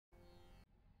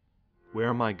Where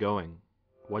am I going?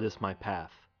 What is my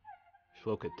path?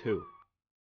 Sloka 2.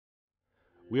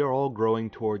 We are all growing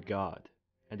toward God,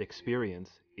 and experience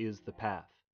is the path.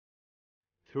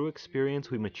 Through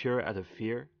experience we mature out of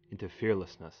fear into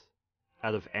fearlessness,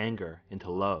 out of anger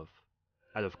into love,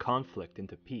 out of conflict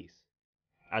into peace,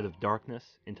 out of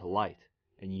darkness into light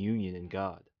and union in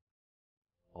God.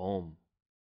 Om.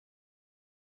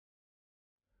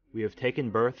 We have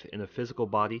taken birth in a physical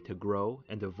body to grow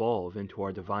and evolve into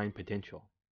our divine potential.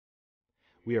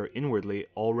 We are inwardly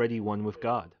already one with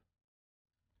God.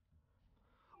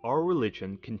 Our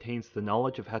religion contains the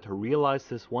knowledge of how to realize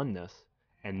this oneness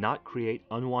and not create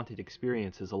unwanted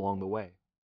experiences along the way.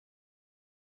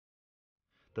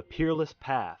 The peerless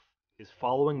path is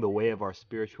following the way of our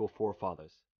spiritual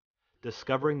forefathers,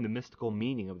 discovering the mystical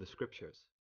meaning of the scriptures.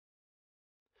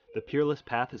 The peerless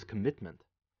path is commitment,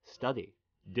 study,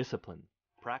 discipline,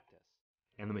 practice,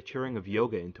 and the maturing of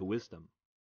yoga into wisdom.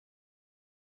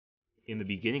 In the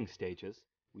beginning stages,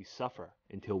 we suffer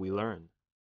until we learn.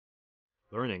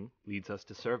 Learning leads us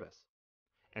to service,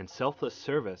 and selfless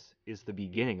service is the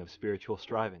beginning of spiritual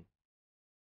striving.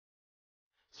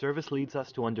 Service leads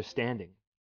us to understanding.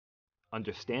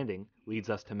 Understanding leads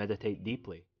us to meditate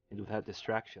deeply and without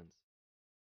distractions.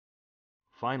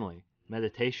 Finally,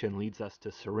 meditation leads us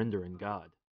to surrender in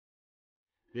God.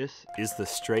 This is the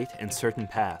straight and certain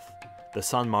path, the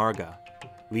Sanmarga,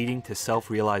 leading to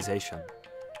self-realization,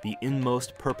 the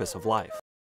inmost purpose of life.